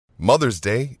Mother's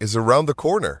Day is around the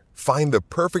corner. Find the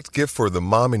perfect gift for the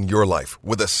mom in your life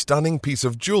with a stunning piece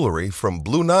of jewelry from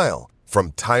Blue Nile.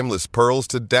 From timeless pearls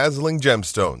to dazzling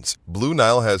gemstones, Blue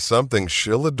Nile has something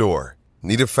she'll adore.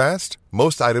 Need it fast?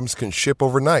 Most items can ship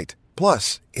overnight.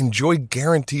 Plus, enjoy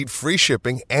guaranteed free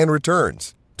shipping and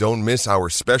returns. Don't miss our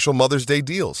special Mother's Day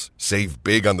deals. Save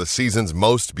big on the season's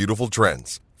most beautiful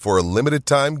trends. For a limited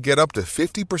time, get up to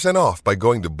 50% off by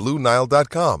going to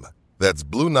BlueNile.com. That's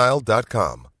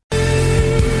BlueNile.com.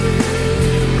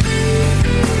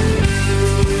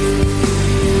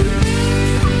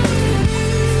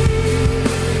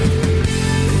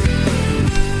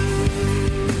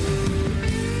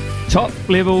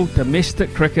 Top-level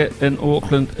domestic cricket in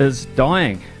Auckland is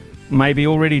dying, maybe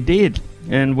already dead,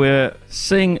 and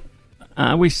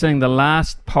are we seeing the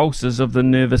last pulses of the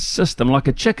nervous system, like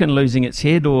a chicken losing its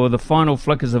head or the final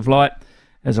flickers of light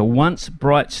as a once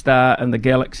bright star in the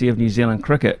galaxy of New Zealand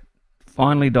cricket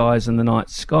finally dies in the night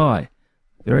sky.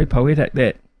 Very poetic,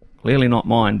 that. Clearly not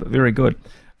mine, but very good.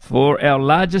 For our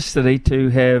largest city to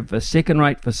have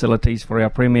second-rate facilities for our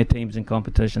premier teams and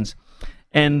competitions,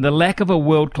 and the lack of a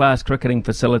world-class cricketing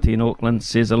facility in Auckland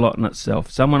says a lot in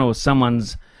itself. Someone or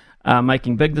someone's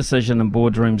making big decisions in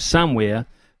boardrooms somewhere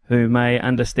who may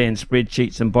understand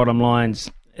spreadsheets and bottom lines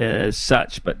as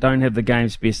such, but don't have the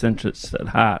game's best interests at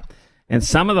heart. And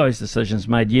some of those decisions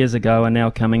made years ago are now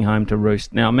coming home to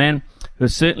roost. Now, a man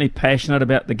who's certainly passionate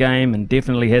about the game and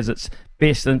definitely has its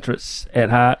best interests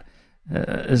at heart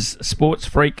is sports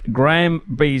freak Graham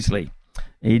Beasley.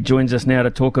 He joins us now to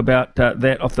talk about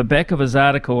that off the back of his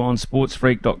article on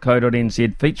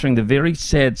sportsfreak.co.nz featuring the very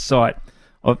sad sight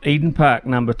of Eden Park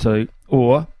No. 2,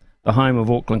 or the home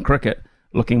of Auckland cricket,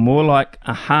 looking more like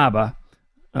a harbour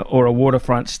or a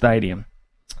waterfront stadium.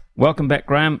 Welcome back,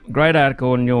 Graham. Great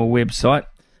article on your website.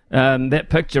 That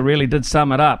picture really did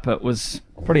sum it up. It was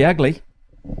pretty ugly.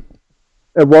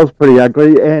 It was pretty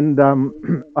ugly, and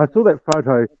I saw that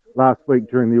photo last week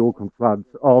during the Auckland floods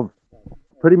of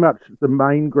pretty much the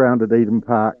main ground at Eden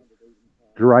Park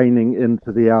draining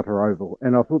into the outer oval.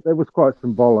 And I thought that was quite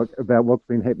symbolic about what's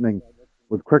been happening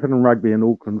with cricket and rugby in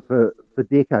Auckland for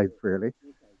decades, really.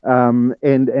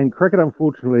 And cricket,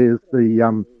 unfortunately, is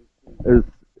the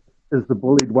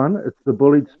bullied one. It's the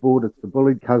bullied sport. It's the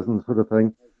bullied cousin sort of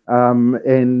thing.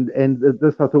 And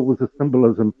this, I thought, was a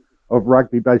symbolism of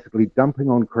rugby basically dumping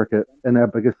on cricket in our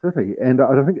biggest city. And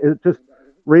I think it just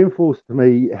reinforced to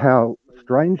me how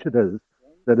strange it is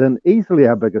that in easily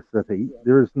our biggest city,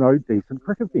 there is no decent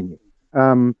cricket venue.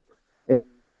 And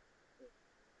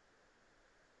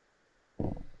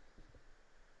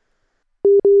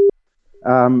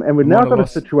we've now got a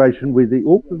situation where the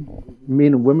Auckland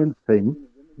men and women's team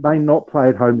may not play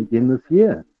at home again this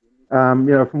year.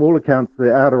 From all accounts,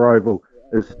 the outer oval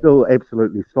is still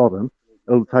absolutely sodden.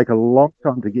 It'll take a long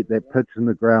time to get that pitch in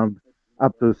the ground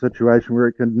up to a situation where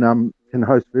it can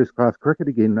host first-class cricket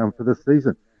again for this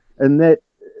season. And that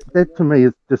to me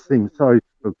just seems so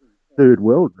third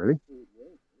world, really.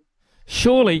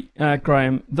 Surely,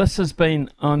 Graham, this has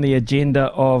been on the agenda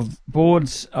of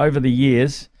boards over the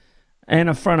years and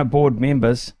in front of board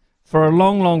members for a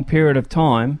long, long period of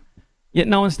time, yet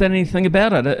no one's done anything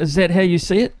about it. Is that how you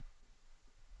see it?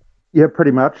 Yeah,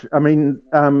 pretty much. I mean,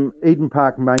 Eden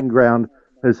Park main ground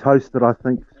has hosted, I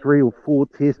think, 3 or 4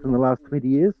 tests in the last 20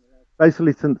 years,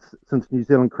 basically since New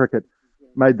Zealand cricket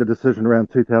made the decision around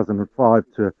 2005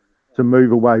 to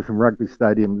move away from rugby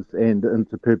stadiums and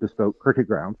into purpose-built cricket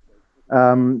grounds.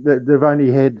 They've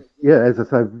only had, as I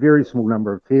say, a very small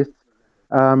number of tests.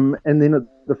 And then at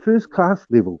the first-class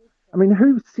level, I mean,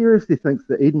 who seriously thinks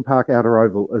that Eden Park Outer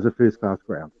Oval is a first-class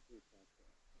ground?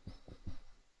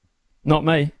 Not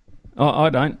me. I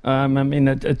don't. I mean,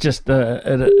 it just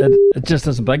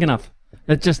isn't big enough.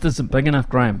 It just isn't big enough,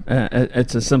 Graham.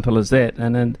 It's as simple as that.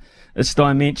 And its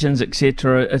dimensions,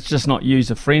 etc. It's just not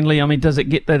user friendly. I mean, do they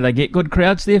get good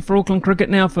crowds there for Auckland cricket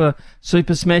now for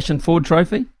Super Smash and Ford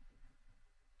Trophy?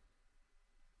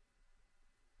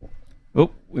 Oh,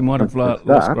 we might have lost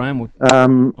Graham.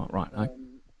 Right. No.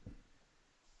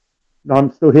 No,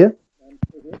 I'm still here.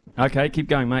 Okay, keep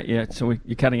going, mate. Yeah, so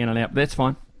you're cutting in and out. But that's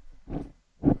fine.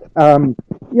 I mean,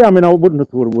 I wouldn't have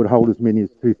thought it would hold as many as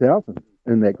 2,000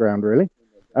 in that ground, really.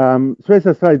 So as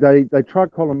I say, they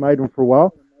tried Colin Maiden for a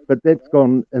while, but that's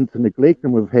gone into neglect,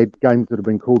 and we've had games that have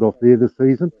been called off there this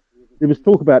season. There was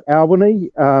talk about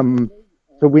Albany.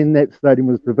 So when that stadium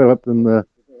was developed in the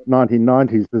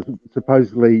 1990s,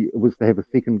 supposedly it was to have a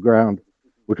second ground,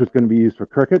 which was going to be used for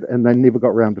cricket, and they never got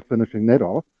around to finishing that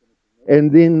off.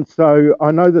 And then, so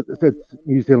I know that it's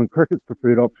New Zealand cricket's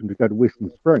preferred option to go to Western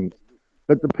Springs,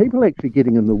 but the people actually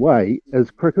getting in the way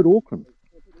is Cricket Auckland.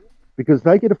 because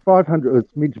they get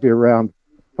it's meant to be around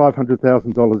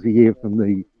 $500,000 a year from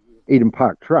the Eden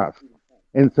Park Trust.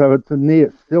 And so it's in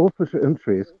their selfish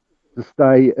interest to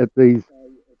stay at these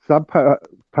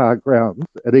sub-park grounds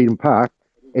at Eden Park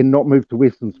and not move to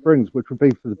Western Springs, which would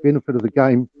be for the benefit of the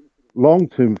game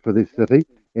long-term for this city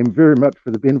and very much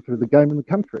for the benefit of the game in the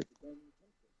country.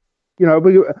 You know,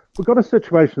 we've got a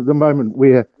situation at the moment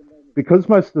where, because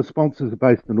most of the sponsors are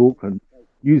based in Auckland,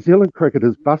 New Zealand Cricket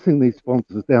is busing these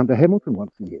sponsors down to Hamilton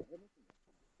once a year.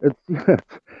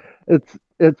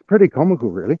 It's pretty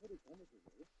comical, really.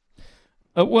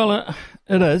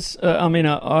 It is.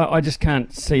 I just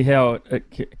can't see how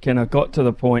it can have got to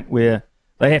the point where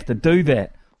they have to do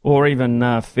that, or even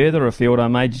further afield. I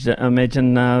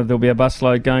imagine there'll be a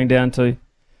busload going down to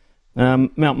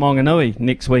Mount Maunganui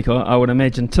next week, I would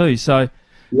imagine too. So,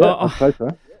 yeah, I suppose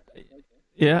so.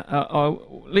 Yeah,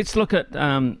 let's look at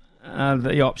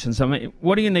the options. I mean,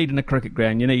 what do you need in a cricket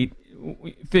ground?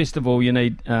 First of all, you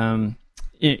need an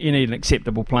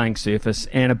acceptable playing surface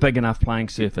and a big enough playing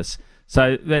surface.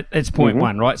 So that's point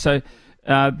one, right? So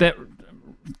that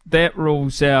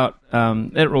rules out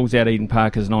Eden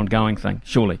Park as an ongoing thing,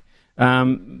 surely.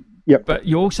 Yep. But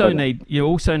you also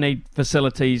need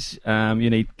facilities. You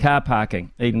need car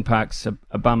parking. Eden Park's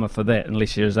a bummer for that,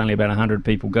 unless there's only about 100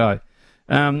 people go.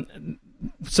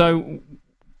 So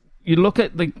you look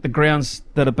at the grounds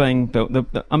that are being built.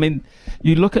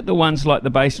 You look at the ones like the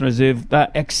Basin Reserve.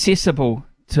 They're accessible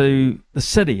to the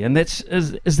city, and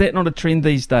is that not a trend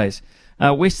these days?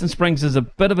 Western Springs is a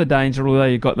bit of a danger, although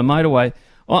you've got the motorway.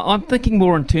 I'm thinking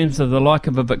more in terms of the like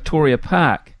of a Victoria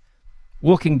Park,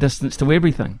 walking distance to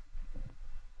everything.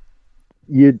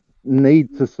 You'd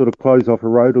need to sort of close off a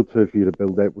road or two for you to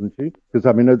build that, wouldn't you? Because,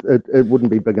 I mean, it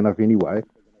wouldn't be big enough anyway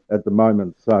at the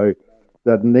moment. So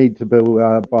they'd need to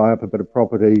buy up a bit of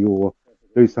property or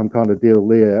do some kind of deal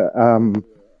there.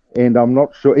 And I'm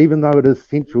not sure, even though it is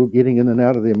central, getting in and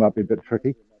out of there might be a bit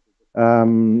tricky.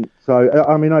 So,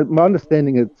 I mean, my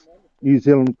understanding it's New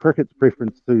Zealand Cricket's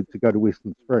preference to go to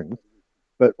Western Springs,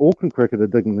 but Auckland Cricket are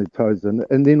digging their toes in.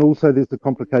 And then also there's the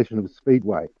complication of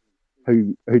Speedway,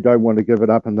 who don't want to give it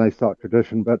up, and they cite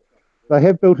tradition. But they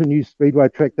have built a new Speedway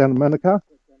track down in Manukau.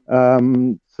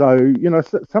 So, you know,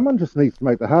 someone just needs to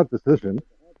make the hard decision,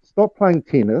 stop playing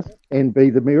tennis and be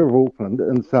the Mayor of Auckland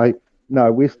and say,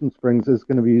 no, Western Springs is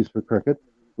going to be used for cricket.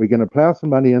 We're going to plough some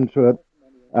money into it,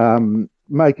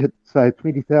 make it, say,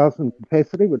 20,000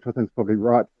 capacity, which I think is probably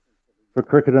right for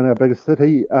cricket in our biggest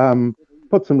city,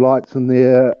 put some lights in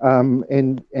there,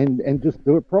 and just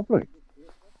do it properly.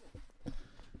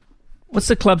 What's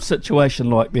the club situation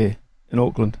like there in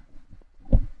Auckland?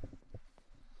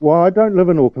 Well, I don't live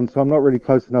in Auckland, so I'm not really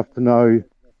close enough to know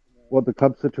what the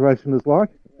club situation is like.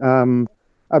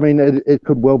 I mean, it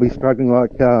could well be struggling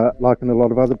like in a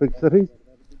lot of other big cities.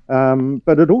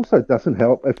 But it also doesn't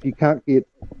help if you can't get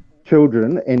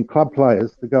children and club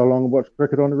players to go along and watch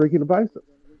cricket on a regular basis.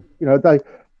 You know,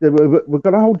 we've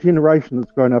got a whole generation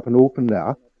that's grown up in Auckland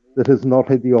now that has not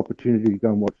had the opportunity to go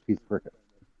and watch Test cricket,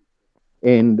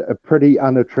 and are pretty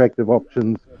unattractive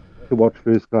options to watch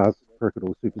first class cricket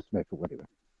or Super Smash or whatever.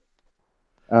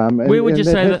 Where would you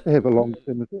say that to have a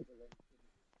long-term effect?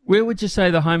 Where would you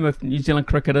say the home of New Zealand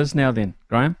cricket is now then,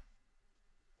 Graham?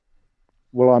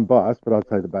 Well, I'm biased, but I'd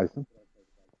say the Basin.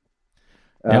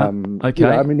 Okay. You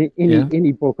know, I mean,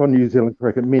 any book on New Zealand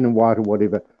cricket, Men in White or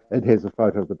whatever, it has a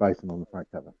photo of the Basin on the front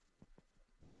cover.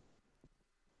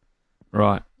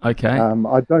 Right, okay. I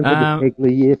don't think it's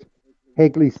Hagley yet.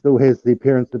 Hagley still has the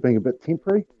appearance of being a bit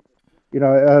temporary. You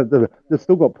know, they've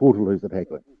still got Portaloos at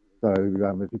Hagley. So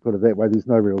if you put it that way, there's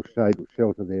no real shade or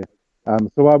shelter there.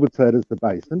 So I would say it is the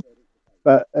Basin.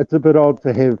 But it's a bit odd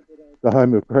to have the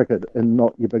home of cricket and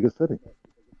not your biggest city.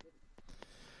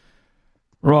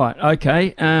 Right,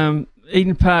 okay.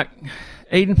 Eden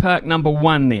Park number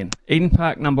one then. Eden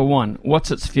Park number one.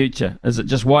 What's its future? Is it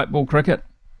just white ball cricket?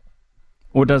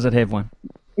 Or does it have one?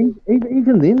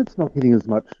 Even then, it's not getting as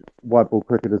much white ball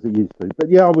cricket as it used to. But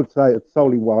yeah, I would say it's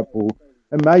solely white ball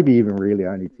and maybe even really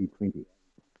only T20.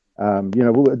 You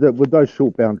know, with those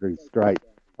short boundaries straight,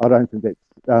 I don't think that's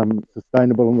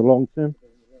sustainable in the long term.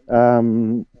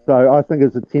 So I think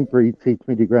as a temporary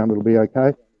T20 ground, it'll be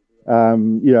okay.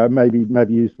 You know,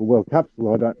 maybe used for World Cups,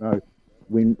 although I don't know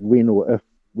when or if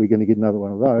we're going to get another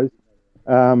one of those.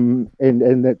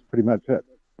 And that's pretty much it.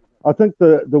 I think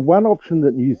the one option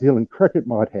that New Zealand cricket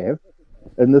might have,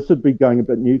 and this would be going a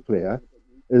bit nuclear,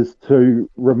 is to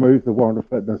remove the warrant of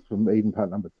fitness from Eden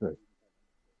Park number 2,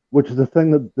 which is a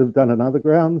thing that they've done in other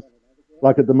grounds.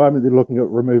 Like at the moment, they're looking at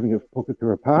removing it from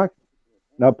Pukekura Park.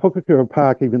 Now, Pukekura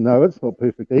Park, even though it's not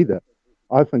perfect either,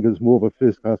 I think is more of a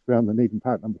first-class ground than Eden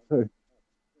Park number 2.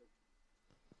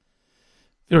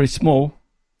 Very small.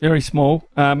 Very small.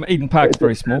 Eden Park's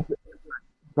very small.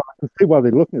 I can see why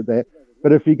they're looking at that.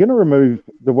 But if you're going to remove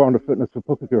the Warrender Fitness for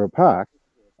Pukekura Park,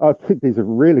 I think there's a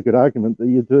really good argument that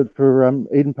you do it for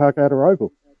Eden Park Outer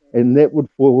Oval. And that would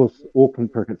force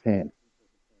Auckland Cricket's hand.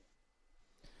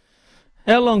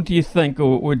 How long do you think,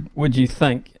 or would you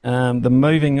think, the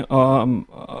moving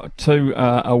to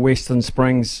a Western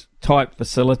Springs type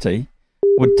facility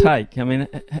would take? I mean,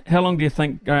 how long do you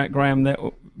think, Graham,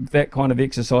 that kind of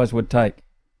exercise would take?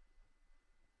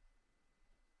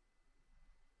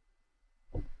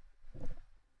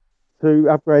 To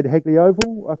upgrade Hagley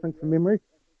Oval, I think, from memory.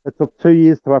 It took 2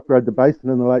 years to upgrade the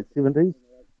basin in the late 70s.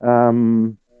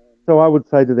 So I would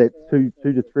say to that 2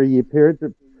 to 3 year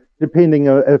period, depending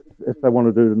if they want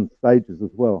to do it in stages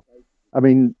as well. I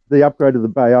mean, the upgrade of the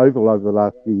Bay Oval over the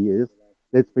last few years,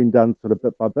 that's been done sort of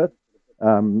bit by bit.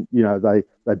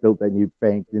 They built that new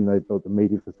bank, then they built the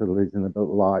media facilities, and they built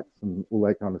lights and all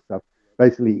that kind of stuff.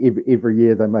 Basically, every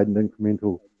year they made an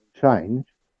incremental change.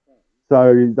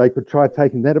 So they could try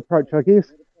taking that approach, I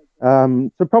guess.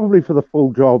 So probably for the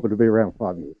full job, it'll be around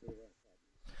 5 years.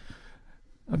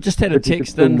 I've just had a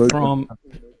text in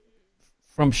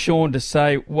from Sean to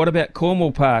say, what about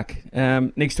Cornwall Park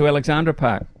next to Alexandra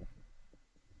Park?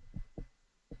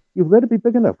 Yeah, that'd be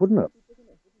big enough, wouldn't it?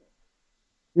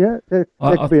 Yeah, that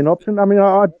could be an option. I mean,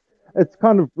 it's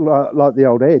kind of like the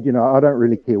old ad, I don't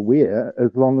really care where,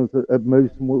 as long as it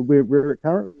moves from where it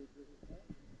currently.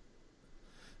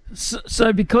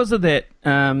 So because of that,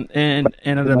 and it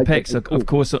impacts, of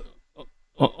course, on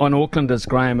Aucklanders,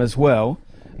 Graham, as well,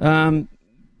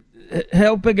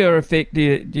 how big a effect do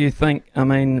you think, I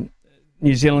mean,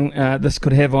 New Zealand, this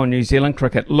could have on New Zealand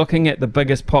cricket, looking at the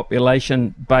biggest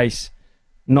population base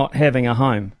not having a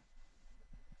home?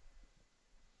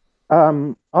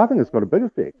 I think it's got a big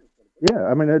effect. Yeah,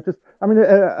 I mean,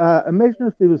 imagine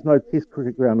if there was no Test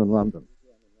cricket ground in London,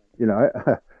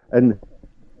 and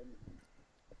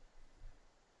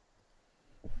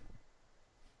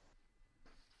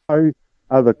no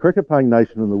other cricket-playing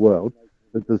nation in the world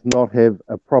that does not have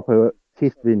a proper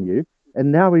Test venue,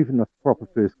 and now even a proper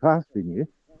first-class venue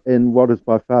in what is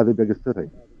by far the biggest city.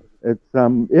 It's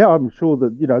I'm sure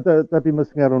that they'll be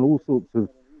missing out on all sorts of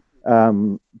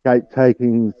gate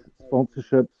takings,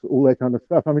 sponsorships, all that kind of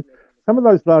stuff. I mean, some of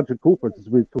those larger corporates, as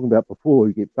we were talking about before,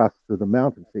 who get bussed to the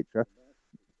mount, etc.,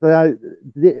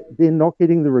 they're not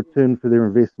getting the return for their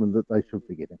investment that they should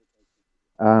be getting.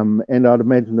 And I'd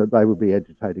imagine that they would be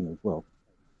agitating as well.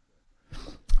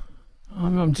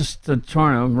 I'm just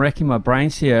I'm racking my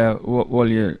brains here while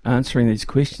you're answering these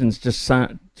questions, just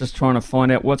trying to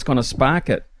find out what's going to spark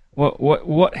it.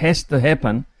 What has to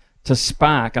happen to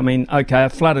spark? I mean, okay, a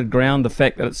flooded ground, the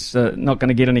fact that it's not going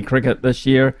to get any cricket this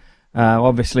year,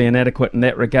 obviously inadequate in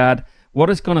that regard.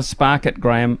 What is going to spark it,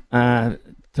 Graham,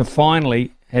 to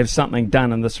finally have something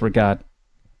done in this regard?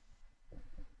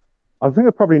 I think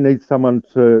it probably needs someone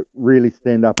to really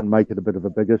stand up and make it a bit of a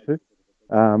big issue.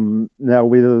 Now,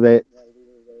 whether that's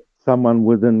someone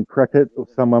within cricket or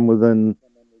someone within,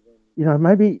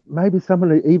 maybe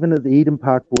someone even at the Eden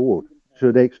Park board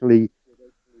should actually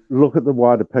look at the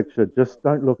wider picture. Just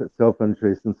don't look at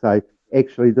self-interest and say,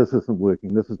 actually, this isn't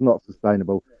working. This is not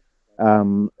sustainable.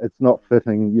 It's not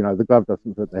fitting. The glove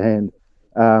doesn't fit the hand.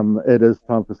 It is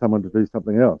time for someone to do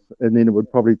something else. And then it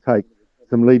would probably take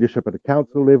some leadership at a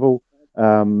council level.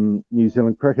 New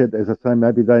Zealand Cricket, as I say,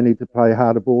 maybe they need to play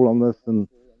harder ball on this and,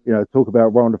 talk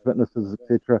about Warrender Fitnesses,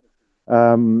 etc.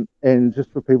 And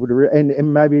just for people to,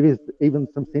 and maybe there's even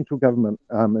some central government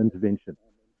intervention.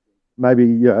 Maybe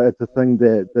it's a thing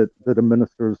that a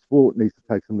Minister of Sport needs to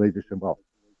take some leadership of.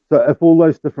 So if all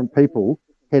those different people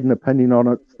had an opinion on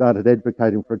it, started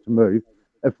advocating for it to move,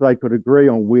 if they could agree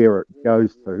on where it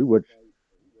goes to, which,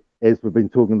 as we've been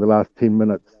talking the last 10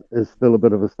 minutes, is still a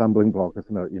bit of a stumbling block,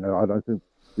 isn't it? I don't think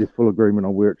there's full agreement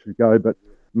on where it should go, but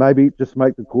maybe just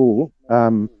make the call.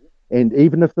 And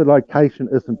even if the location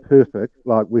isn't perfect,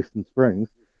 like Western Springs,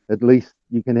 at least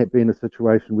you can be in a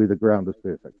situation where the ground is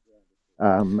perfect.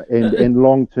 And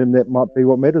long term, that might be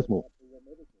what matters more.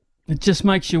 It just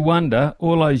makes you wonder,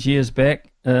 all those years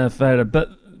back, if they bit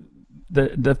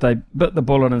the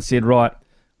bullet and said, right,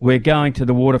 we're going to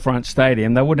the Waterfront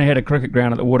Stadium. They wouldn't have had a cricket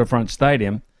ground at the Waterfront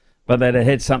Stadium, but they'd have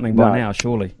had something by now,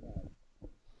 surely.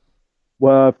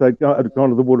 Well, if they'd gone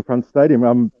to the Waterfront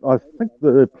Stadium, I think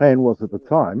the plan was at the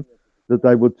time that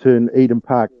they would turn Eden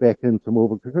Park back into more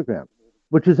of a cricket ground,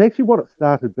 which is actually what it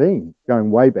started being, going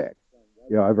way back,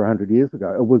 over 100 years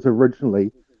ago. It was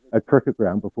originally a cricket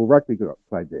ground before rugby got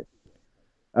played there.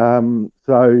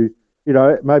 So,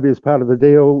 maybe as part of the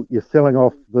deal, you're selling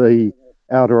off the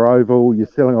outer oval, you're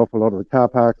selling off a lot of the car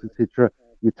parks, etc.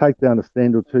 you take down a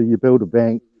stand or two, you build a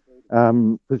bank.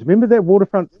 Because remember that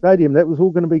waterfront stadium, that was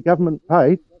all going to be government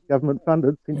paid, government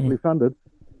funded, centrally funded.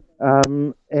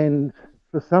 And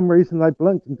for some reason they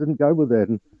blinked and didn't go with that.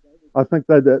 And I think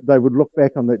they would look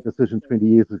back on that decision 20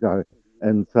 years ago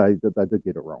and say that they did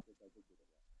get it wrong.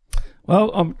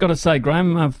 Well, I've got to say,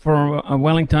 Graham, from a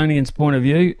Wellingtonian's point of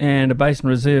view and a Basin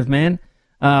Reserve man,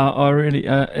 I really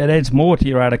it adds more to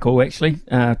your article, actually,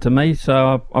 to me.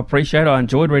 So I appreciate it. I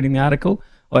enjoyed reading the article.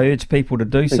 I urge people to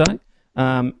do so.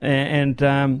 And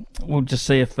we'll just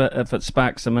see if it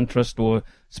sparks some interest or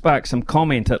sparks some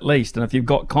comment at least. And if you've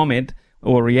got comment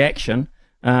or reaction,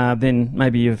 then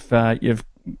maybe you've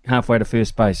halfway to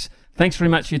first base. Thanks very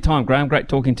much for your time, Graham. Great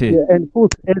talking to you. Yeah, and of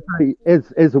course,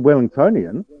 as a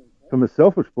Wellingtonian, from a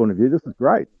selfish point of view, this is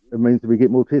great. It means that we get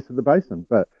more tests of the basin.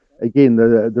 But again,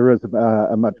 there is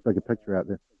a much bigger picture out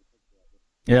there.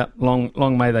 Yeah,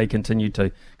 long may they continue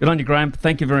to. Good on you, Graham.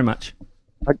 Thank you very much.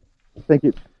 Thank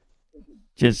you.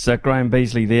 Cheers, Graham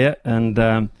Beasley there.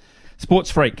 And Sports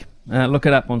Freak. Look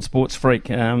it up on Sports Freak.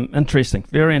 Interesting.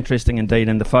 Very interesting indeed.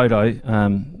 In the photo,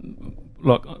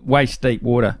 look, waist deep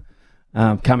water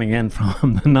coming in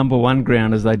from the number one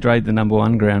ground as they drained the number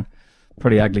one ground.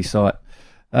 Pretty ugly sight.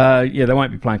 They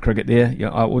won't be playing cricket there.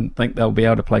 I wouldn't think they'll be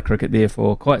able to play cricket there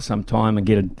for quite some time and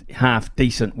get a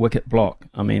half-decent wicket block.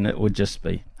 I mean, it would just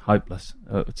be hopeless.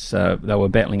 They were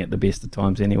battling at the best of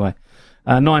times anyway.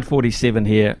 9:47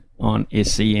 here on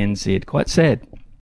SCNZ. Quite sad.